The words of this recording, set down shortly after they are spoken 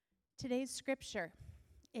Today's scripture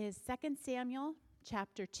is 2 Samuel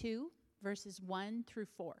chapter 2, verses 1 through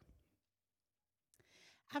 4.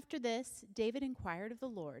 After this, David inquired of the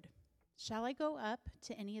Lord, "Shall I go up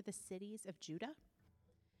to any of the cities of Judah?"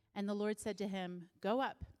 And the Lord said to him, "Go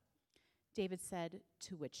up." David said,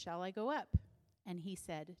 "To which shall I go up?" And he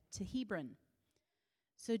said, "To Hebron."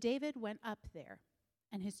 So David went up there,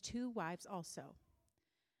 and his two wives also.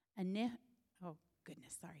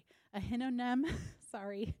 Ahinoam,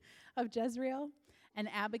 of Jezreel, and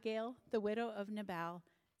Abigail, the widow of Nabal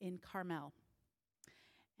in Carmel.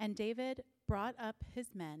 And David brought up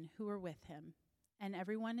his men who were with him, and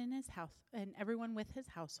everyone in his house, and everyone with his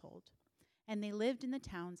household, and they lived in the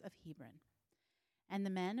towns of Hebron. And the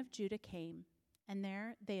men of Judah came, and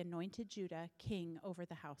there they anointed Judah king over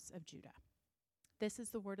the house of Judah. This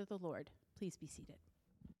is the word of the Lord. Please be seated.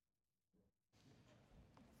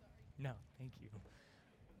 No, thank you.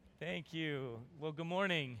 Thank you. Well, good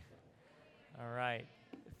morning. All right.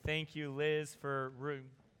 Thank you, Liz, for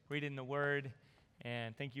reading the word.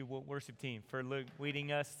 And thank you, worship team, for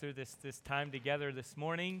leading us through this time together this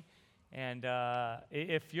morning. And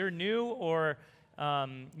if you're new or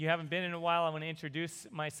you haven't been in a while, I want to introduce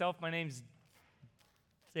myself. My name's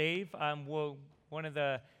Dave. I'm one of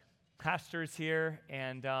the pastors here.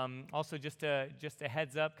 And also just a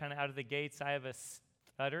heads up, kind of out of the gates, I have a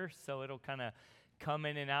stutter, so it'll kind of come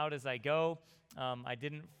in and out as I go. I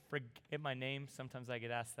didn't forget my name. Sometimes I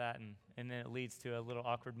get asked that, and then it leads to a little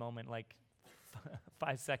awkward moment like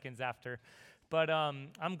 5 seconds after. But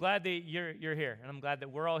I'm glad that you're here, and I'm glad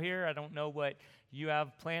that we're all here. I don't know what you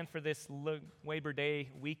have planned for this Labor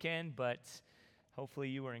Day weekend, but hopefully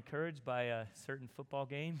you were encouraged by a certain football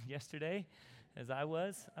game yesterday, as I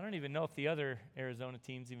was. I don't even know if the other Arizona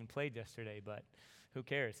teams even played yesterday, but who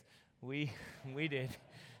cares? We did.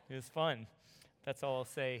 It was fun. That's all I'll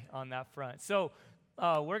say on that front. So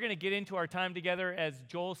we're going to get into our time together, as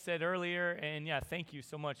Joel said earlier. And yeah, thank you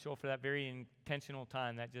so much, Joel, for that very intentional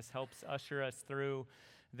time. That just helps usher us through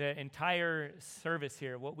the entire service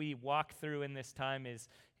here. What we walk through in this time is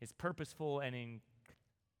purposeful and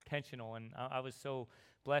intentional. And I was so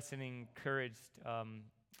blessed and encouraged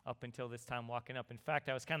up until this time walking up. In fact,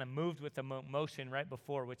 I was kind of moved with emotion right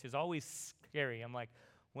before, which is always scary. I'm like,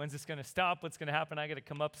 when's this going to stop? What's going to happen? I got to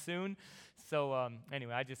come up soon. So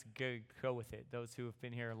anyway, I just go with it. Those who have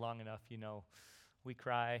been here long enough, you know, we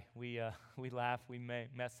cry, we laugh, we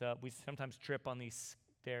mess up. We sometimes trip on these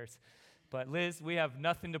stairs. But Liz, we have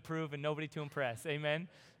nothing to prove and nobody to impress. Amen?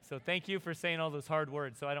 So thank you for saying all those hard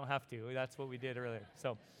words so I don't have to. That's what we did earlier.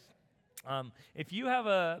 So if you have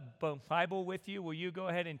a Bible with you, will you go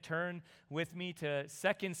ahead and turn with me to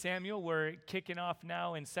 2 Samuel? We're kicking off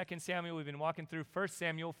now in 2 Samuel. We've been walking through 1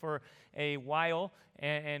 Samuel for a while,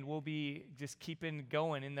 and we'll be just keeping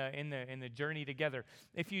going in the journey together.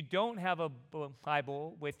 If you don't have a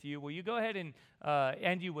Bible with you, will you go ahead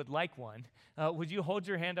and you would like one, would you hold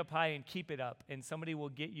your hand up high and keep it up, and somebody will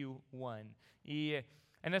get you one. Y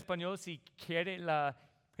en español, si quiere la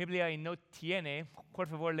Biblia y no tiene, por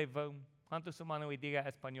favor, levante su mano y diga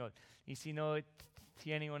español. Y si no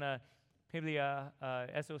tiene una Biblia,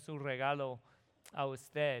 eso es un regalo a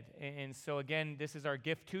usted. And so again, this is our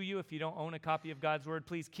gift to you. If you don't own a copy of God's Word,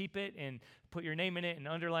 please keep it and put your name in it and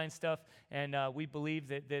underline stuff. And we believe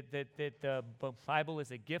that the Bible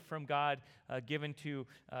is a gift from God given to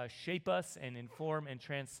shape us and inform and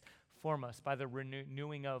transform us by the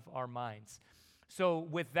renewing of our minds. So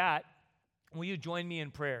with that, will you join me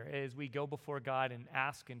in prayer as we go before God and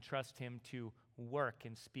ask and trust Him to work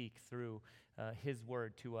and speak through His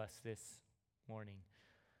Word to us this morning?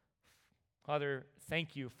 Father,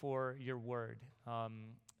 thank you for your Word.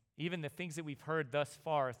 Even the things that we've heard thus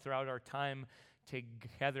far throughout our time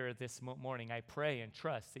together this morning, I pray and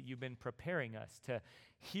trust that you've been preparing us to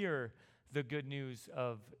hear the good news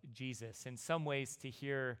of Jesus. In some ways, to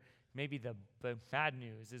hear maybe the bad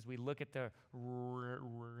news as we look at the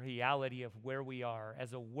reality of where we are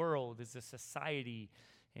as a world, as a society,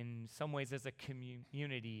 in some ways as a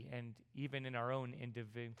community, and even in our own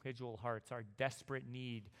individual hearts, our desperate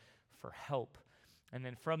need for help. And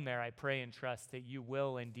then from there, I pray and trust that you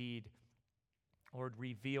will indeed, Lord,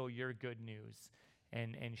 reveal your good news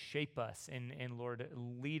and shape us and Lord,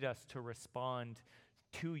 lead us to respond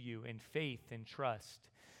to you in faith and trust.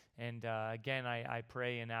 And again, I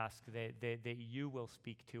pray and ask that you will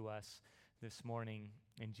speak to us this morning.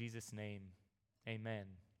 In Jesus' name, amen.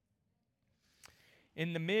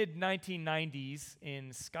 In the mid-1990s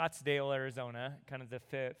in Scottsdale, Arizona, kind of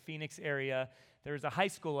the Phoenix area, there was a high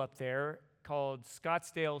school up there called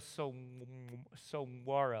Scottsdale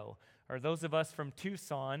Saguaro, or those of us from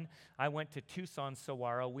Tucson, I went to Tucson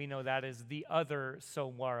Saguaro. We know that as the other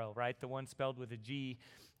Saguaro, right? The one spelled with a G.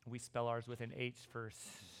 We spell ours with an H for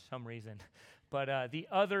some reason. But the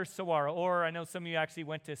other Saguaro, or I know some of you actually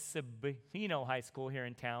went to Sabino High School here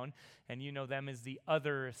in town, and you know them as the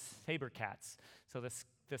other Sabercats. So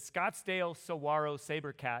the Scottsdale Saguaro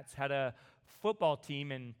Sabercats had a football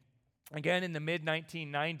team, and again, in the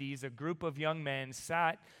mid-1990s, a group of young men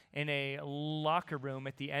sat in a locker room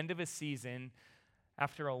at the end of a season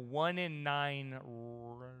after a 1-9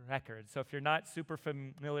 record. So if you're not super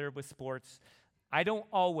familiar with sports, I don't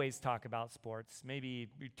always talk about sports, maybe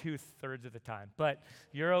 2/3 of the time, but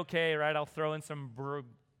you're okay, right? I'll throw in some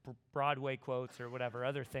Broadway quotes or whatever,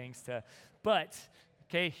 other things but,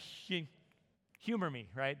 okay, humor me,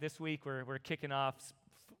 right? This week we're kicking off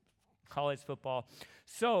college football.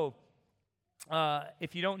 So,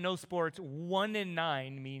 if you don't know sports,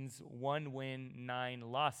 1-9 means 1 win, 9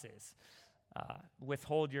 losses.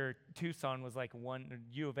 Withhold your Tucson was like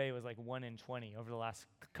U of A was like 1-20 over the last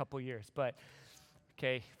couple years. But,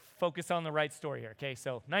 okay, focus on the right story here. Okay,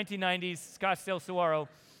 so 1990s, Scottsdale Saguaro,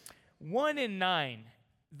 1-9.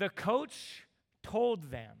 The coach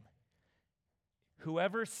told them,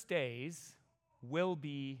 whoever stays will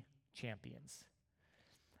be champions.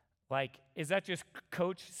 Like, is that just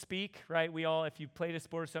coach speak, right? We all, if you played a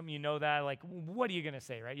sport or something, you know that. Like, what are you going to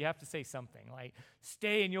say, right? You have to say something. Like,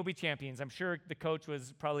 stay and you'll be champions. I'm sure the coach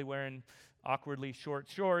was probably wearing awkwardly short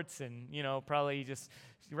shorts and, probably just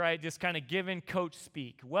kind of giving coach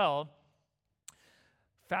speak. Well,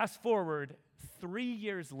 fast forward 3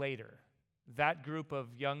 years later, that group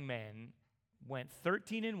of young men went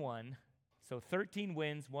 13-1, so 13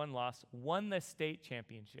 wins, 1 loss, won the state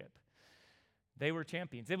championship. They were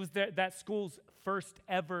champions. It was that school's first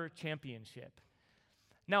ever championship.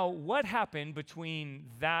 Now, what happened between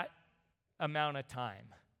that amount of time,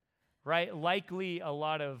 right? Likely a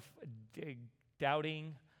lot of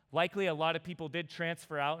doubting. Likely a lot of people did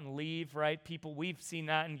transfer out and leave, right? We've seen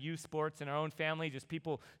that in youth sports in our own family, just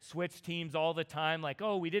people switch teams all the time, like,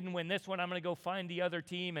 oh, we didn't win this one, I'm going to go find the other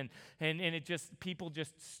team, and it just, people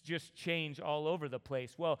just change all over the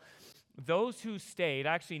place. Well, those who stayed,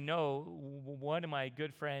 I actually know one of my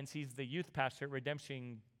good friends, he's the youth pastor at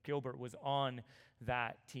Redemption Gilbert, was on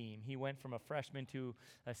that team. He went from a freshman to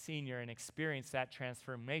a senior and experienced that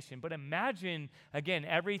transformation. But imagine, again,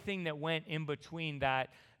 everything that went in between that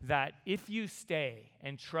if you stay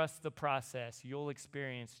and trust the process, you'll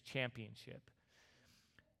experience championship.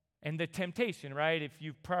 And the temptation, right, if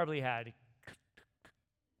you've probably had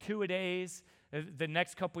 2-a-days, the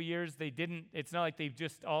next couple years, it's not like they've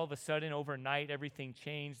just all of a sudden overnight everything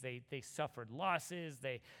changed. They suffered losses.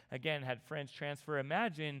 They, again, had friends transfer.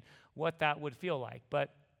 Imagine what that would feel like.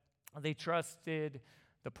 But they trusted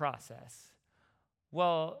the process.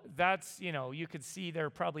 Well, that's, you could see there are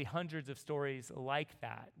probably hundreds of stories like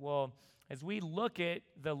that. Well, as we look at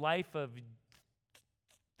the life of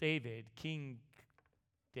David, King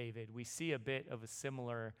David, we see a bit of a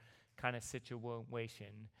similar kind of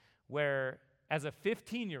situation where, as a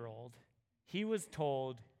 15-year-old, he was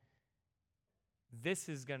told, this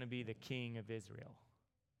is going to be the king of Israel.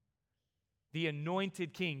 The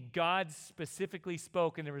anointed king. God specifically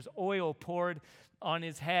spoke, and there was oil poured on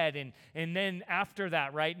his head. And then after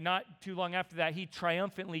that, right, not too long after that, he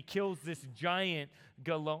triumphantly kills this giant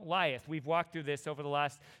Goliath. We've walked through this over the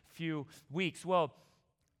last few weeks. Well,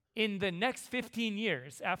 in the next 15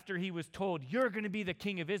 years, after he was told, you're going to be the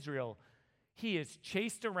king of Israel, he is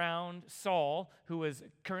chased around. Saul, who is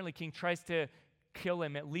currently king, tries to kill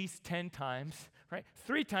him at least 10 times, right?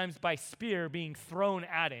 3 times by spear being thrown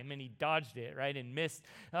at him, and he dodged it, right, and missed.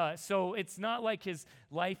 So it's not like his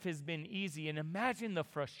life has been easy. And imagine the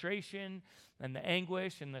frustration and the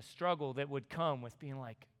anguish and the struggle that would come with being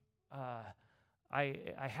like, I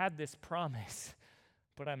had this promise,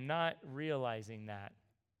 but I'm not realizing that.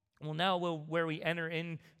 Well, now where we enter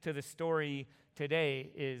into the story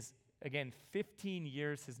today is, again, 15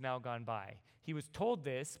 years has now gone by. He was told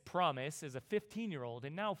this promise as a 15-year-old,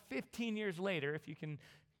 and now 15 years later, if you can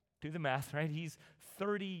do the math, right, he's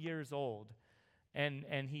 30 years old, and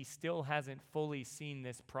he still hasn't fully seen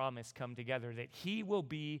this promise come together, that he will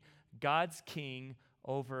be God's king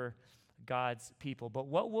over God's people. But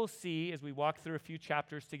what we'll see as we walk through a few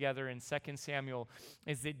chapters together in 2 Samuel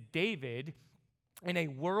is that David, in a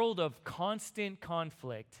world of constant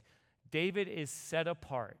conflict, David is set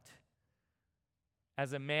apart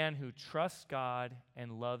as a man who trusts God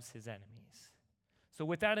and loves his enemies. So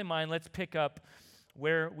with that in mind, let's pick up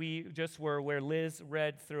where we just were, where Liz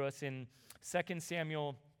read through us in 2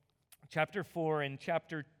 Samuel chapter 4 and 2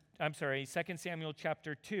 Samuel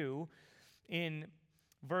chapter 2 in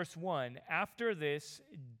Verse 1, after this,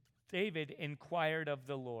 David inquired of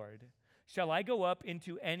the Lord, shall I go up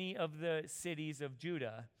into any of the cities of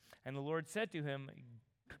Judah? And the Lord said to him,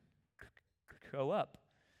 go up.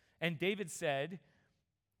 And David said,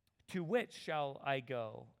 to which shall I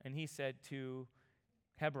go? And he said, to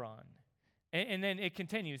Hebron. And then it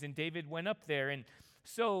continues, and David went up there. And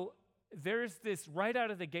so there's this, right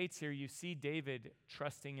out of the gates here, you see David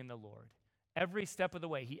trusting in the Lord. Every step of the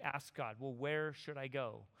way, he asks God, well, where should I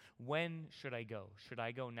go? When should I go? Should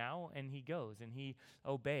I go now? And he goes, and he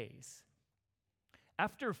obeys.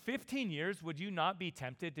 After 15 years, would you not be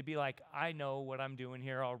tempted to be like, I know what I'm doing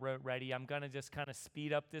here already. I'm going to just kind of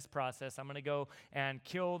speed up this process. I'm going to go and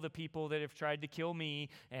kill the people that have tried to kill me,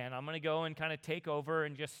 and I'm going to go and kind of take over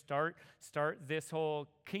and just start this whole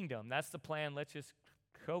kingdom. That's the plan. Let's just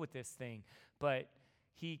go with this thing. But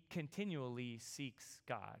he continually seeks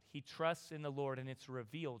God. He trusts in the Lord, and it's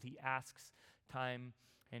revealed. He asks time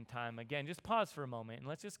and time again. Just pause for a moment, and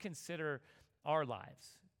let's just consider our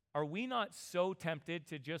lives. Are we not so tempted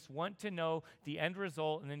to just want to know the end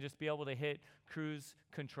result and then just be able to hit cruise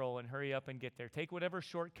control and hurry up and get there? Take whatever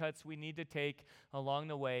shortcuts we need to take along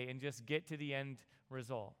the way and just get to the end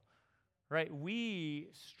result, right? We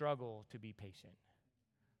struggle to be patient.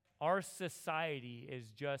 Our society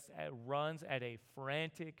runs at a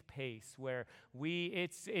frantic pace where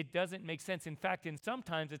it doesn't make sense. In fact, and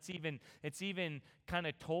sometimes it's even kind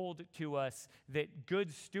of told to us that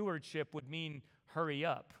good stewardship would mean hurry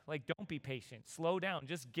up. Like, don't be patient. Slow down.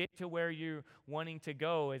 Just get to where you're wanting to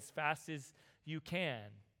go as fast as you can.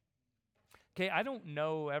 Okay, I don't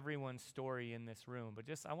know everyone's story in this room, but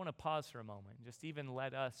I want to pause for a moment. Just even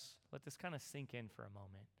let this kind of sink in for a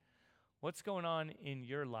moment. What's going on in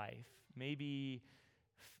your life? Maybe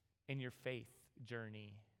in your faith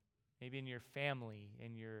journey, maybe in your family,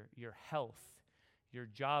 in your health, your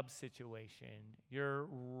job situation, your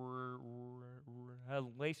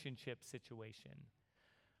relationship situation,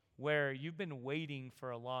 where you've been waiting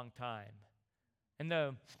for a long time. And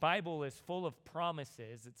the Bible is full of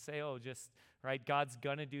promises that say, God's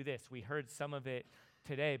gonna do this. We heard some of it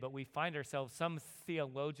today, but we find ourselves, some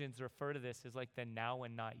theologians refer to this as like the now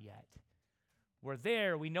and not yet. We're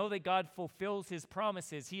there, we know that God fulfills his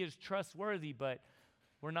promises, he is trustworthy, but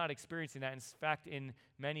we're not experiencing that. In fact, in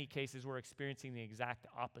many cases, we're experiencing the exact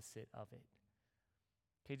opposite of it.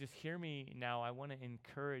 Okay, just hear me now. I want to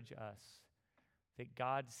encourage us that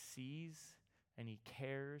God sees and he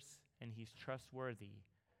cares and he's trustworthy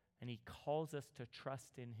and he calls us to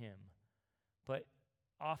trust in him. But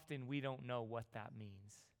often we don't know what that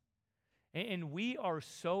means. And we are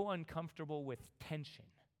so uncomfortable with tension.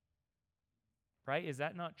 Right? Is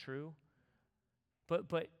that not true?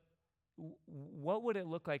 But what would it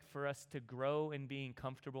look like for us to grow in being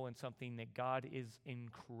comfortable in something that God is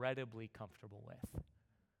incredibly comfortable with?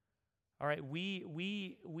 All right,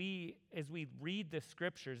 we as we read the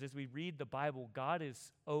scriptures, as we read the Bible, God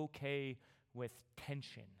is okay with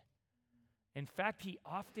tension. In fact, he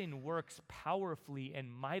often works powerfully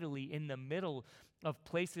and mightily in the middle of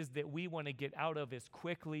places that we want to get out of as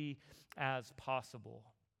quickly as possible.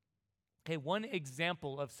 Okay, one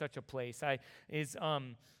example of such a place is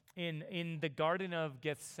in the Garden of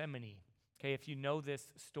Gethsemane. Okay, if you know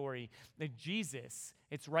this story, Jesus,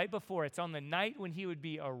 it's on the night when he would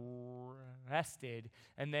be arrested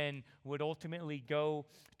and then would ultimately go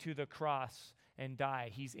to the cross and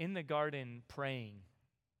die. He's in the garden praying,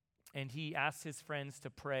 and he asks his friends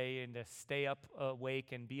to pray and to stay up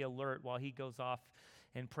awake and be alert while he goes off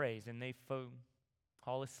and prays, and they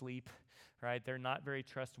fall asleep. Right? They're not very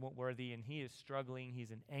trustworthy, and he is struggling. He's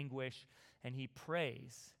in anguish, and he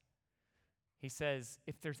prays. He says,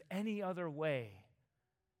 if there's any other way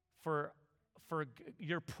for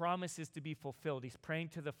your promises to be fulfilled, he's praying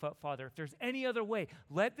to the Father, if there's any other way,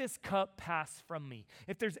 let this cup pass from me.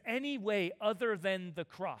 If there's any way other than the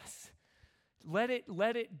cross, let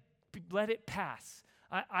it pass.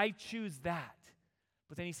 I choose that.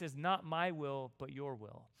 But then he says, not my will, but your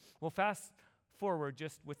will. Well, fast forward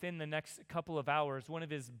just within the next couple of hours, one of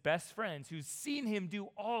his best friends who's seen him do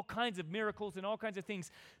all kinds of miracles and all kinds of things,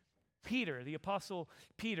 Peter, the apostle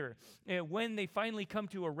Peter, when they finally come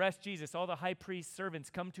to arrest Jesus, all the high priest servants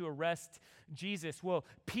come to arrest Jesus. Well,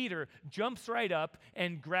 Peter jumps right up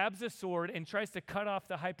and grabs a sword and tries to cut off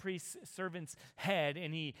the high priest servant's head,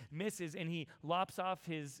 and he misses and he lops off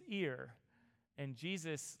his ear. And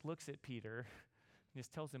Jesus looks at Peter and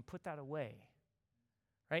just tells him, put that away.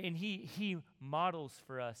 Right? And he models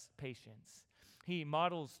for us patience. He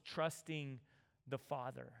models trusting the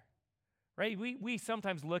Father. right? We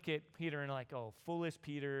sometimes look at Peter and like, oh, foolish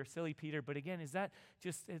Peter, silly Peter. But again, is that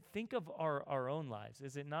just, think of our own lives.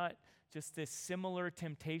 Is it not just this similar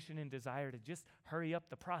temptation and desire to just hurry up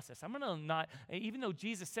the process? I'm going to not, even though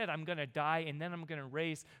Jesus said, I'm going to die and then I'm going to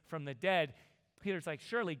raise from the dead, Peter's like,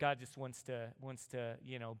 surely God just wants to,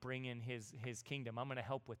 bring in his kingdom. I'm going to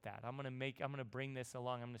help with that. I'm going to bring this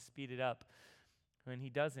along. I'm going to speed it up. And he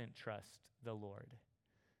doesn't trust the Lord.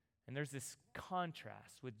 And there's this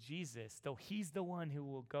contrast with Jesus, though he's the one who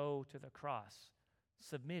will go to the cross,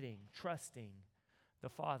 submitting, trusting the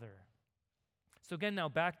Father. So again, now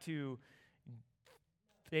back to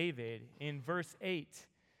David. In verse 8,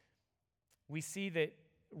 we see that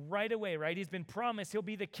right away, right? He's been promised he'll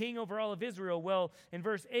be the king over all of Israel. Well, in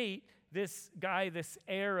verse 8, this guy, this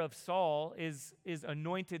heir of Saul, is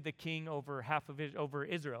anointed the king over half of over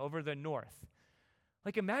Israel, over the north.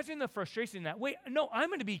 Like, imagine the frustration that, wait, no, I'm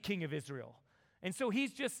going to be king of Israel. And so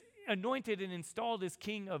he's just anointed and installed as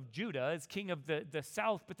king of Judah, as king of the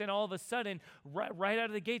south. But then all of a sudden, right out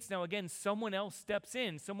of the gates, now again, someone else steps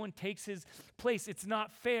in. Someone takes his place. It's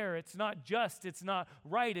not fair. It's not just. It's not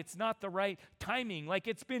right. It's not the right timing. Like,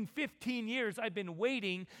 it's been 15 years. I've been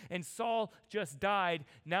waiting, and Saul just died.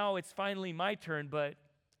 Now it's finally my turn, but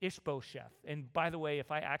Ishbosheth. And by the way, if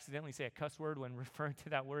I accidentally say a cuss word when referring to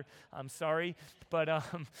that word, I'm sorry, but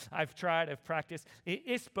I've practiced.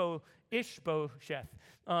 Ishbosheth,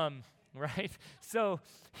 right? So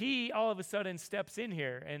he all of a sudden steps in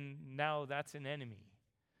here, and now that's an enemy.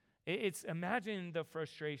 It's imagine the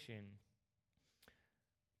frustration.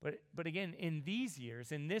 But again, in these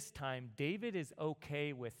years, in this time, David is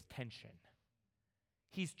okay with tension.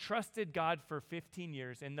 He's trusted God for 15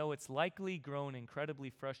 years, and though it's likely grown incredibly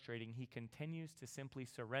frustrating, he continues to simply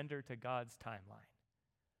surrender to God's timeline.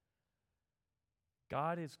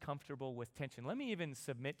 God is comfortable with tension. Let me even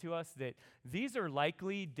submit to us that these are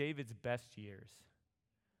likely David's best years.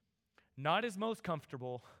 Not his most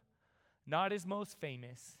comfortable, not his most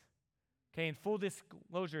famous. Okay, in full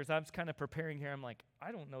disclosure, as I was kind of preparing here, I'm like,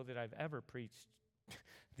 I don't know that I've ever preached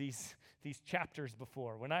these chapters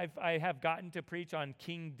before. When I have gotten to preach on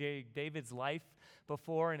King David's life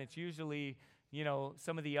before, and it's usually,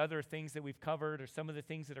 some of the other things that we've covered or some of the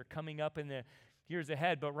things that are coming up in the years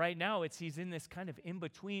ahead. But right now, he's in this kind of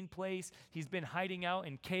in-between place. He's been hiding out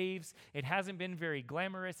in caves. It hasn't been very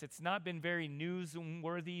glamorous. It's not been very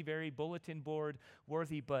newsworthy, very bulletin board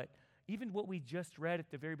worthy. But even what we just read at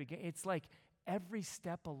the very beginning, it's like every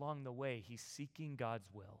step along the way, he's seeking God's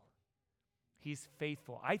will. He's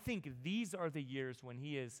faithful. I think these are the years when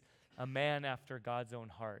he is a man after God's own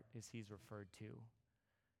heart, as he's referred to.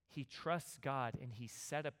 He trusts God, and he's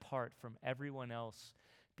set apart from everyone else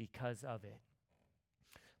because of it.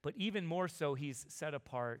 But even more so, he's set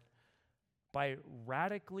apart by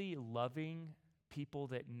radically loving people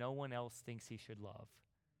that no one else thinks he should love.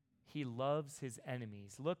 He loves his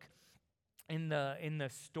enemies. Look in the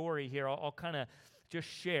story here. I'll kind of just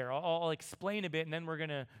share. I'll explain a bit, and then we're going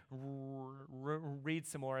to read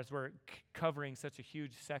some more as we're covering such a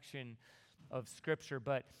huge section of Scripture.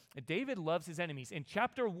 But David loves his enemies. In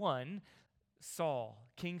chapter 1,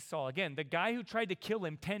 King Saul, again, the guy who tried to kill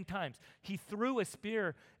him 10 times, he threw a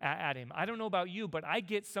spear at him. I don't know about you, but I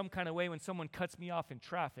get some kind of way when someone cuts me off in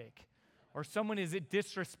traffic, or someone is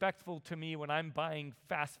disrespectful to me when I'm buying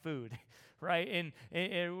fast food, right?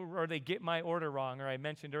 Or they get my order wrong, or I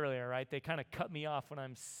mentioned earlier, right? They kind of cut me off when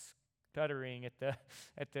I'm stuttering at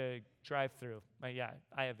the drive-through. Yeah,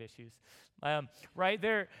 I have issues, right?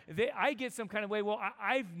 I get some kind of way. Well,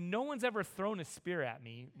 no one's ever thrown a spear at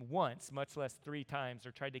me once, much less 3 times,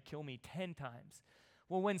 or tried to kill me 10 times.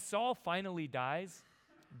 Well, when Saul finally dies,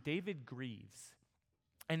 David grieves.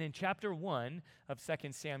 And in chapter 1 of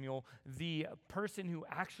 2 Samuel, the person who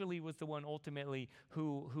actually was the one ultimately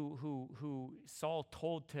who Saul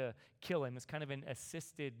told to kill him is kind of an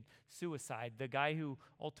assisted suicide. The guy who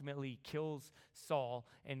ultimately kills Saul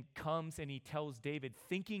and comes and he tells David,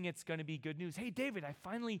 thinking it's going to be good news. Hey, David,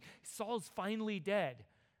 Saul's finally dead.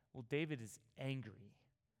 Well, David is angry.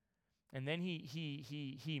 And then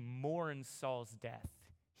he mourns Saul's death.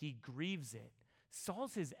 He grieves it.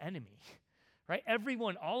 Saul's his enemy. Right?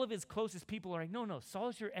 Everyone, all of his closest people are like, no,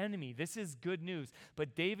 Saul's your enemy. This is good news.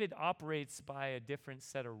 But David operates by a different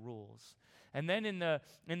set of rules. And then in the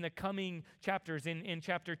coming chapters, in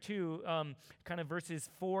chapter 2, kind of verses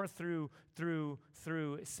 4 through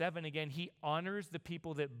 7, again, he honors the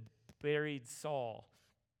people that buried Saul.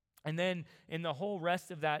 And then in the whole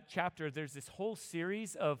rest of that chapter, there's this whole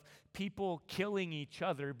series of people killing each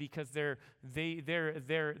other because they're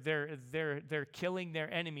killing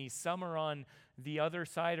their enemies. Some are on the other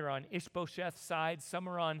side or on Ishbosheth's side. Some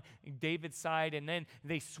are on David's side. And then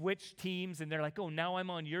they switch teams and they're like, oh, now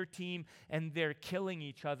I'm on your team. And they're killing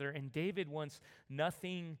each other. And David wants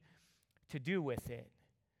nothing to do with it.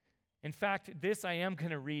 In fact, this I am going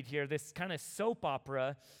to read here, this kind of soap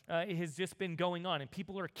opera has just been going on, and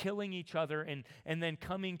people are killing each other and then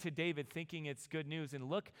coming to David thinking it's good news. And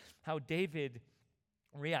look how David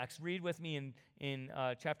reacts. Read with me in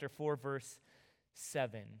chapter 4, verse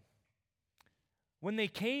 7. When they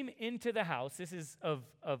came into the house, this is of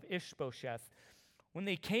Ishbosheth, when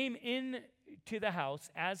they came in to the house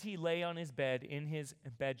as he lay on his bed in his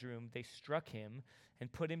bedroom, they struck him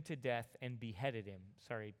and put him to death and beheaded him.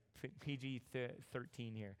 Sorry,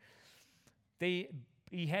 PG-13 here. They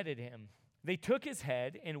beheaded him. They took his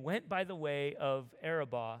head and went by the way of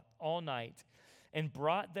Arabah all night and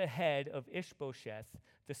brought the head of Ishbosheth,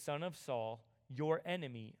 the son of Saul, your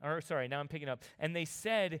enemy. Now I'm picking up. And they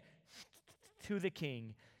said to the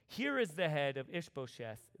king, here is the head of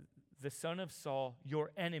Ishbosheth, the son of Saul,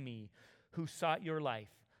 your enemy, who sought your life.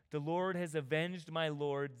 The Lord has avenged my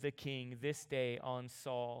lord the king this day on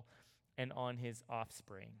Saul and on his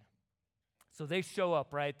offspring. So they show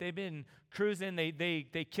up, right? They've been cruising.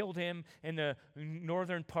 They killed him in the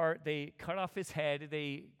northern part. They cut off his head.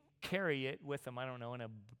 They carry it with them, I don't know, in a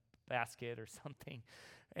basket or something.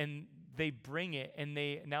 And they bring it, and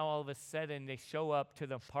they now all of a sudden they show up to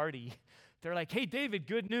the party. They're like, hey, David,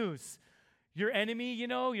 good news. Your enemy,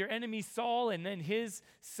 your enemy Saul, and then his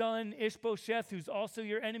son Ishbosheth, who's also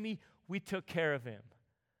your enemy, we took care of him.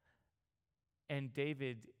 And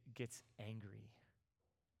David gets angry.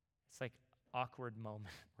 It's like awkward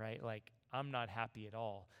moment, right? Like, I'm not happy at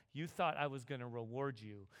all. You thought I was going to reward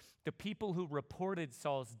you. The people who reported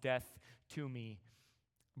Saul's death to me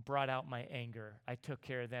brought out my anger. I took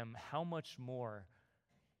care of them. How much more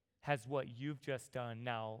has what you've just done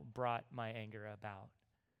now brought my anger about?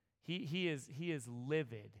 He is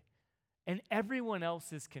livid. And everyone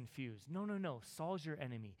else is confused. No. Saul's your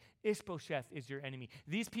enemy. Ishbosheth is your enemy.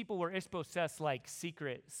 These people were Ishbosheth's like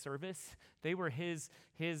secret service. They were his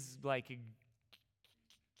like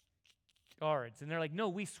guards. And they're like, no,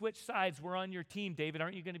 we switched sides. We're on your team, David.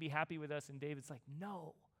 Aren't you going to be happy with us? And David's like,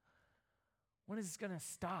 no. When is this going to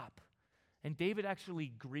stop? And David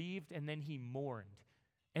actually grieved and then he mourned.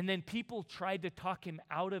 And then people tried to talk him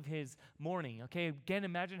out of his mourning. Okay, again,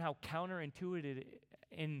 imagine how counterintuitive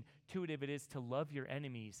it is to love your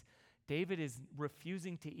enemies. David is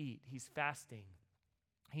refusing to eat. He's fasting.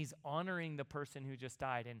 He's honoring the person who just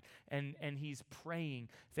died. And he's praying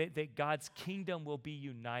that God's kingdom will be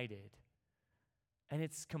united. And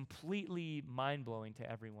it's completely mind-blowing to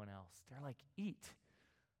everyone else. They're like, eat.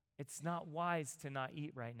 It's not wise to not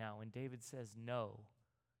eat right now. And David says no.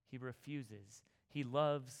 He refuses. He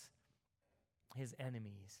loves his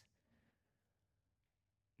enemies.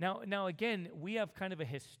 Now again, we have kind of a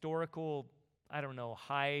historical,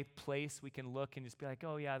 high place we can look and just be like,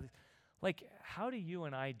 oh yeah, like how do you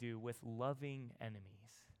and I do with loving enemies?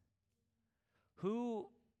 Who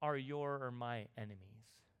are your or my enemies?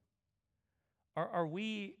 Are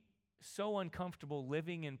we so uncomfortable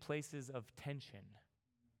living in places of tension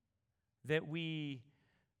that we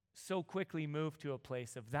so quickly move to a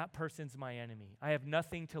place of that person's my enemy. I have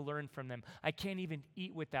nothing to learn from them. I can't even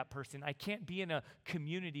eat with that person. I can't be in a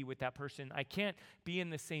community with that person. I can't be in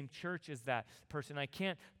the same church as that person. I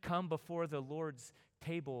can't come before the Lord's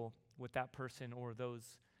table with that person or those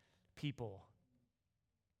people.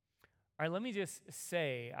 All right, let me just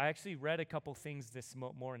say, I actually read a couple things this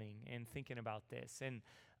morning in thinking about this. And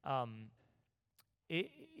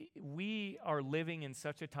we are living in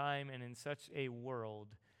such a time and in such a world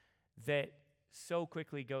that so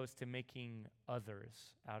quickly goes to making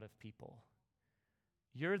others out of people.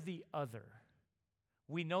 You're the other.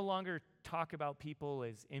 We no longer talk about people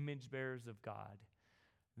as image bearers of God.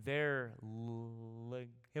 They're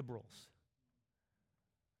liberals.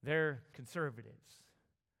 They're conservatives.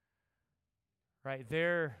 Right?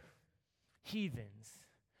 They're heathens.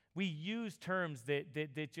 We use terms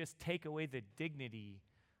that just take away the dignity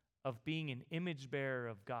of being an image bearer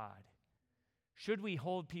of God. Should we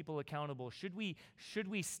hold people accountable? Should we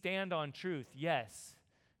stand on truth? Yes.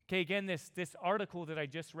 Okay, again, this article that I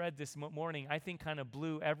just read this morning, I think kind of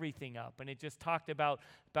blew everything up, and it just talked about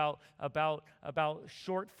shortfalls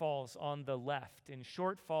on the left and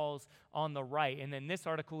shortfalls on the right, and then this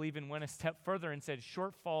article even went a step further and said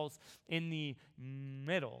shortfalls in the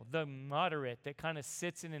middle, the moderate that kind of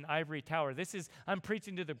sits in an ivory tower. I'm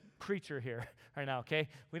preaching to the preacher here right now. Okay,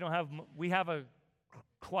 we have a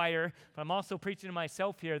choir, but I'm also preaching to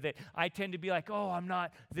myself here that I tend to be like, oh, I'm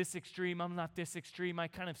not this extreme, I'm not this extreme. I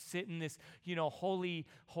kind of sit in this, holy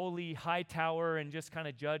high tower and just kind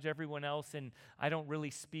of judge everyone else, and I don't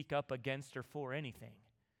really speak up against or for anything.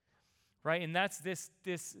 Right? And that's this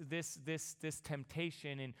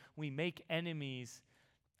temptation, and we make enemies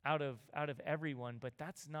out of everyone, but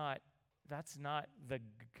that's not the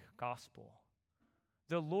gospel.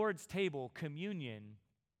 The Lord's table, communion,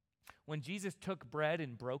 when Jesus took bread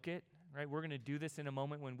and broke it, right? We're going to do this in a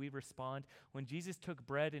moment when we respond. When Jesus took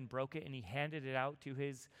bread and broke it and he handed it out to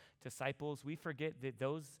his disciples, we forget that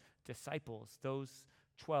those disciples, those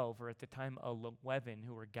 12, or at the time 11,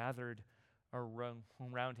 who were gathered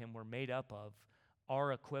around him, were made up of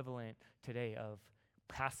our equivalent today of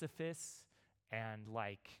pacifists and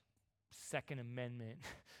like Second Amendment,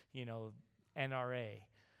 NRA.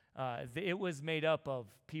 It was made up of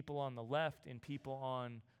people on the left and people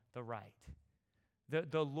on the right.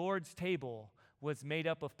 The Lord's table was made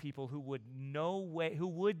up of people who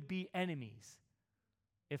would be enemies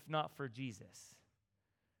if not for Jesus.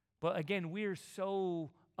 But again, we are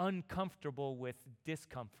so uncomfortable with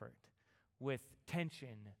discomfort, with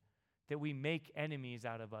tension, that we make enemies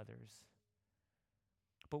out of others.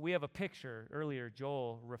 But we have a picture, earlier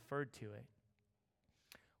Joel referred to it,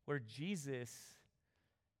 where Jesus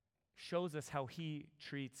shows us how he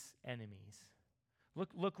treats enemies.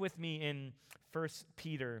 Look with me in 1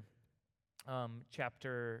 Peter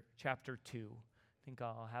chapter 2. I think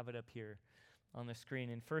I'll have it up here on the screen.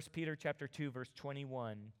 In 1 Peter chapter 2, verse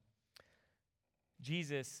 21,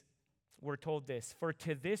 Jesus, we're told this, "For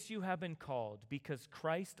to this you have been called, because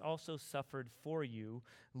Christ also suffered for you,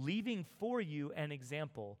 leaving for you an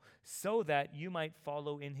example, so that you might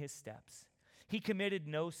follow in his steps. He committed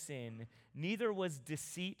no sin, neither was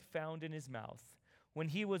deceit found in his mouth. When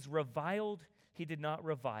he was reviled, he did not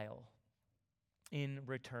revile in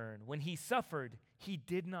return. When he suffered, he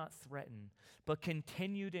did not threaten, but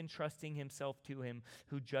continued entrusting himself to him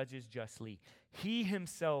who judges justly. He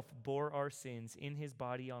himself bore our sins in his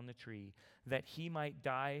body on the tree, that he might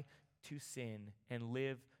die to sin and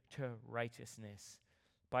live to righteousness.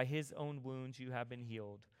 By his own wounds you have been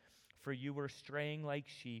healed. For you were straying like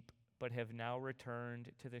sheep, but have now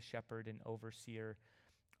returned to the shepherd and overseer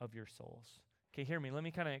of your souls." Okay, hear me. Let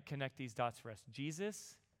me kind of connect these dots for us.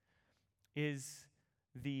 Jesus is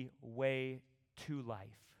the way to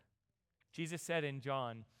life. Jesus said in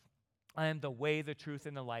John, "I am the way, the truth,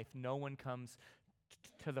 and the life. No one comes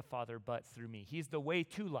to the Father but through me." He's the way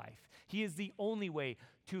to life. He is the only way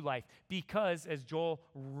to life because, as Joel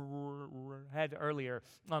read earlier,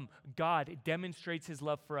 God demonstrates his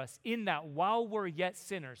love for us in that while we're yet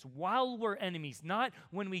sinners, while we're enemies, not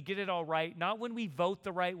when we get it all right, not when we vote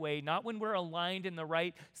the right way, not when we're aligned in the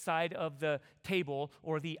right side of the table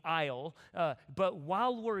or the aisle, but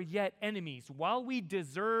while we're yet enemies, while we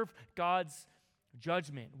deserve God's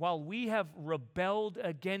judgment, while we have rebelled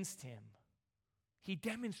against him, he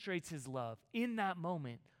demonstrates his love in that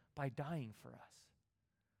moment by dying for us.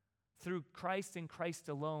 Through Christ and Christ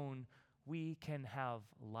alone, we can have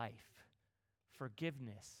life,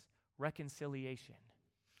 forgiveness, reconciliation.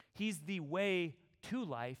 He's the way to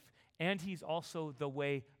life, and he's also the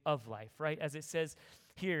way of life, right? As it says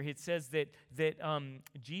here, it says that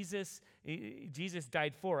Jesus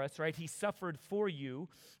died for us, right? He suffered for you,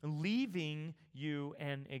 leaving you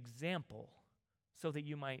an example so that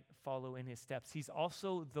you might follow in his steps. He's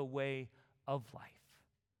also the way of life.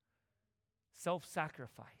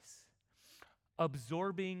 Self-sacrifice,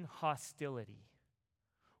 absorbing hostility,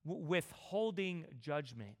 withholding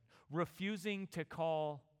judgment, refusing to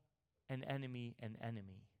call an enemy,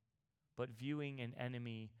 but viewing an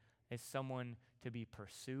enemy as someone to be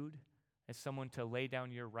pursued, as someone to lay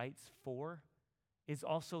down your rights for, is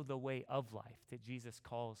also the way of life that Jesus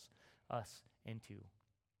calls us into.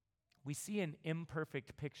 We see an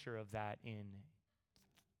imperfect picture of that in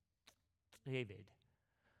David.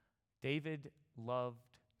 David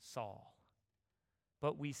loved Saul.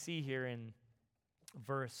 But we see here in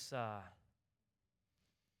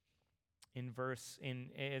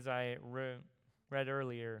as I read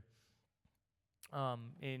earlier,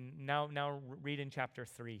 now read in chapter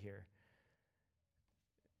 3 here.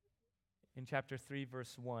 In chapter 3,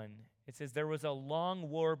 verse 1, it says, "There was a long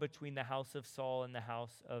war between the house of Saul and the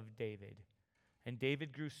house of David. And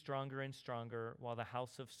David grew stronger and stronger, while the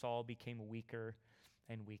house of Saul became weaker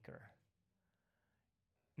and weaker.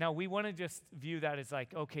 Now, we want to just view that as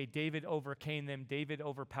like, okay, David overcame them, David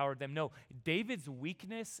overpowered them. No, David's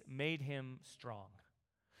weakness made him strong.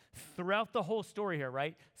 Throughout the whole story here,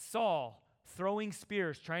 right? Saul throwing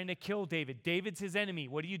spears, trying to kill David. David's his enemy.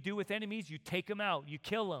 What do you do with enemies? You take them out, you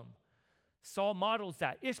kill them. Saul models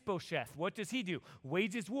that. Ishbosheth, what does he do?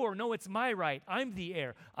 Wages war. No, it's my right. I'm the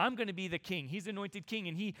heir. I'm going to be the king. He's anointed king,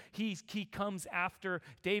 and he comes after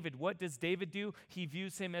David. What does David do? He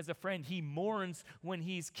views him as a friend. He mourns when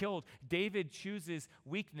he's killed. David chooses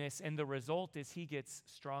weakness, and the result is he gets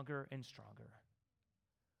stronger and stronger.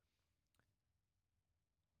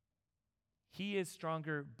 He is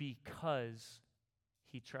stronger because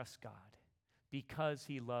he trusts God, because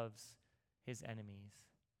he loves his enemies.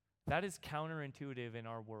 That is counterintuitive in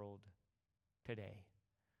our world today.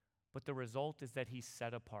 But the result is that he's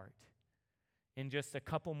set apart. In just a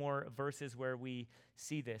couple more verses where we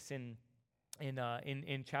see this, in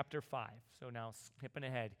chapter 5, so now skipping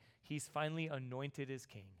ahead, he's finally anointed as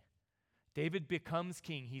king. David becomes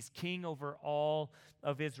king. He's king over all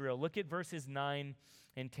of Israel. Look at verses 9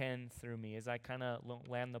 and 10 through me as I kind of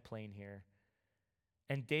land the plane here.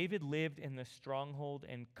 And David lived in the stronghold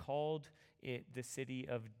and called it the city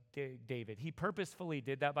of David. He purposefully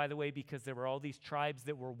did that, by the way, because there were all these tribes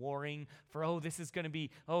that were warring for, this is going to be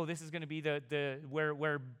the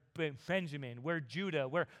where Benjamin, where Judah,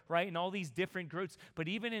 where, right, and all these different groups. But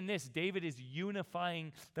even in this, David is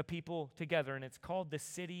unifying the people together, and it's called the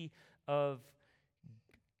city of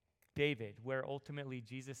David, where ultimately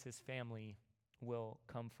Jesus' family will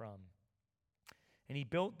come from. And he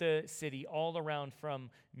built the city all around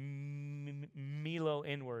from Millo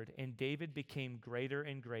inward, and David became greater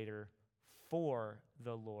and greater, for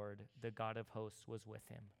the Lord, the God of hosts, was with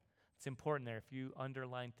him. It's important there if you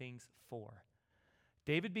underline things, for.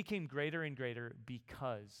 David became greater and greater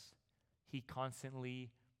because he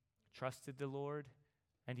constantly trusted the Lord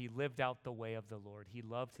and he lived out the way of the Lord. He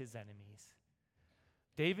loved his enemies.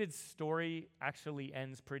 David's story actually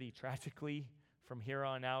ends pretty tragically. From here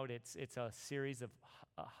on out, it's a series of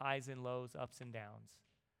highs and lows, ups and downs.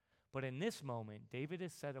 But in this moment, David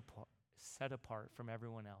is set apart from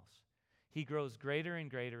everyone else. He grows greater and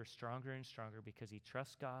greater, stronger and stronger because he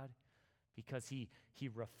trusts God, because he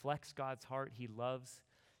reflects God's heart. He loves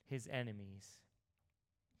his enemies.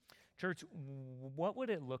 Church, what would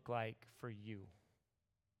it look like for you?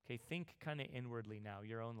 Okay, think kind of inwardly now,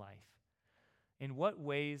 your own life. In what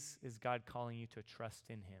ways is God calling you to trust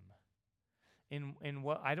in him? In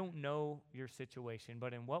what, I don't know your situation,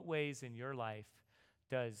 but in what ways in your life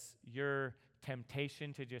does your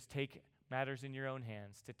temptation to just take matters in your own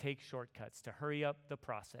hands, to take shortcuts, to hurry up the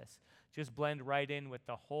process, just blend right in with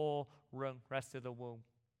the whole rest of the world?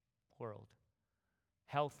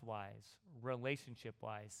 Health-wise,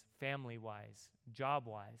 relationship-wise, family-wise,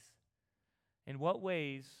 job-wise. In what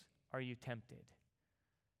ways are you tempted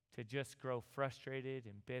to just grow frustrated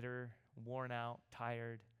and bitter, worn out,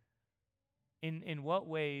 tired? In what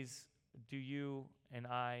ways do you and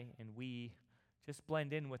I and we just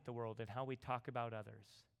blend in with the world and how we talk about others?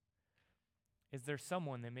 Is there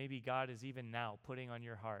someone that maybe God is even now putting on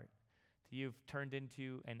your heart that you've turned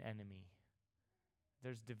into an enemy?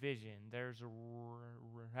 There's division. There's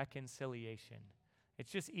reconciliation.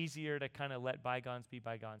 It's just easier to kind of let bygones be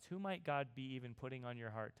bygones. Who might God be even putting on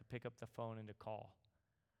your heart to pick up the phone and to call?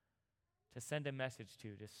 To send a message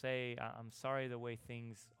to say, I'm sorry the way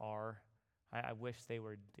things are. I wish they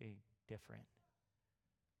were different.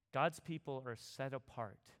 God's people are set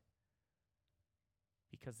apart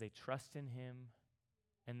because they trust in him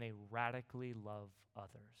and they radically love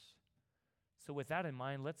others. So with that in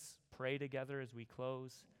mind, let's pray together as we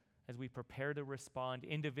close, as we prepare to respond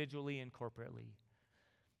individually and corporately,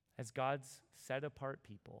 as God's set apart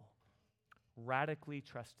people, radically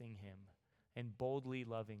trusting him and boldly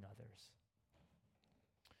loving others.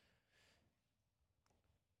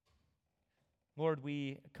 Lord,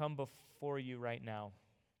 we come before you right now.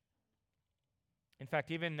 In fact,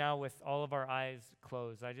 even now with all of our eyes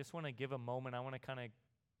closed, I just want to give a moment. I want to kind of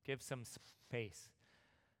give some space.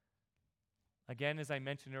 Again, as I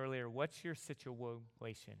mentioned earlier, what's your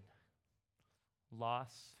situation?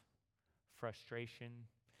 Loss, frustration,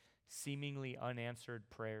 seemingly unanswered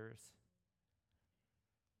prayers.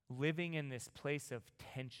 Living in this place of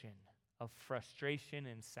tension, of frustration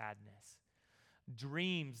and sadness.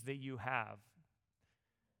 Dreams that you have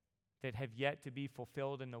that have yet to be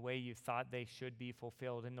fulfilled in the way you thought they should be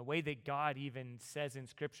fulfilled, in the way that God even says in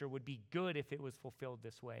Scripture would be good if it was fulfilled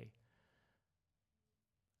this way.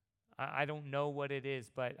 I don't know what it is,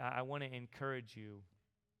 but I want to encourage you.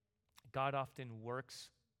 God often works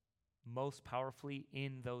most powerfully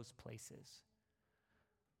in those places.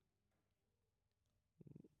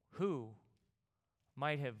 Who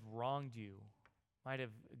might have wronged you, might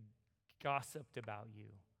have gossiped about you,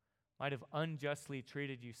 might have unjustly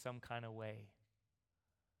treated you some kind of way?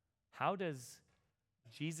 How does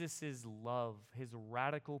Jesus' love, his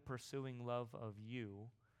radical pursuing love of you,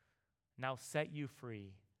 now set you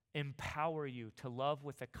free, empower you to love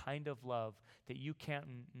with a kind of love that you can't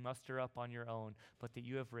muster up on your own, but that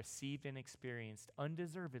you have received and experienced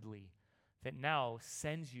undeservedly, that now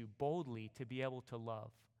sends you boldly to be able to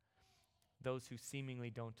love those who seemingly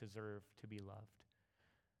don't deserve to be loved?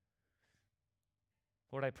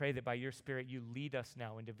 Lord, I pray that by your Spirit you lead us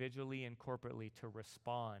now individually and corporately to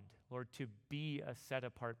respond. Lord, to be a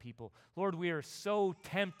set-apart people. Lord, we are so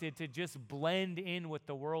tempted to just blend in with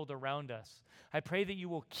the world around us. I pray that you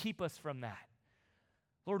will keep us from that.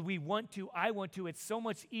 Lord, I want to. It's so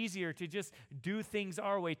much easier to just do things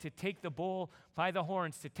our way, to take the bull by the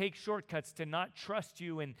horns, to take shortcuts, to not trust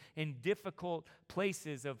you in difficult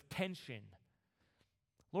places of tension.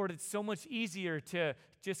 Lord, it's so much easier to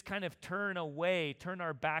just kind of turn away, turn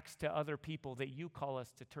our backs to other people, that you call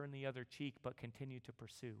us to turn the other cheek but continue to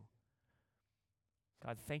pursue.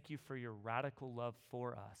 God, thank you for your radical love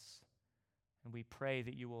for us. And we pray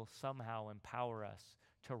that you will somehow empower us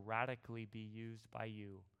to radically be used by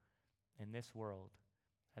you in this world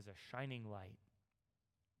as a shining light.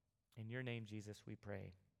 In your name, Jesus, we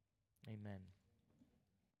pray. Amen.